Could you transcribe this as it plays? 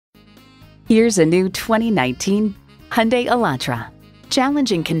Here's a new 2019 Hyundai Elantra.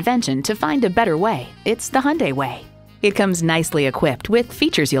 Challenging convention to find a better way, it's the Hyundai way. It comes nicely equipped with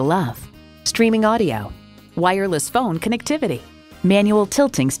features you'll love. Streaming audio, wireless phone connectivity, manual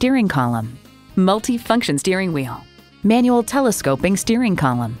tilting steering column, multi-function steering wheel, manual telescoping steering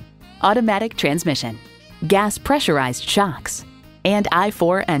column, automatic transmission, gas pressurized shocks, and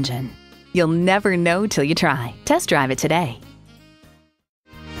i4 engine. You'll never know till you try. Test drive it today.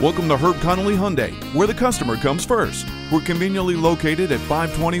 Welcome to Connolly Hyundai, where the customer comes first. We're conveniently located at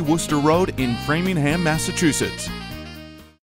 520 Worcester Road in Framingham, Massachusetts.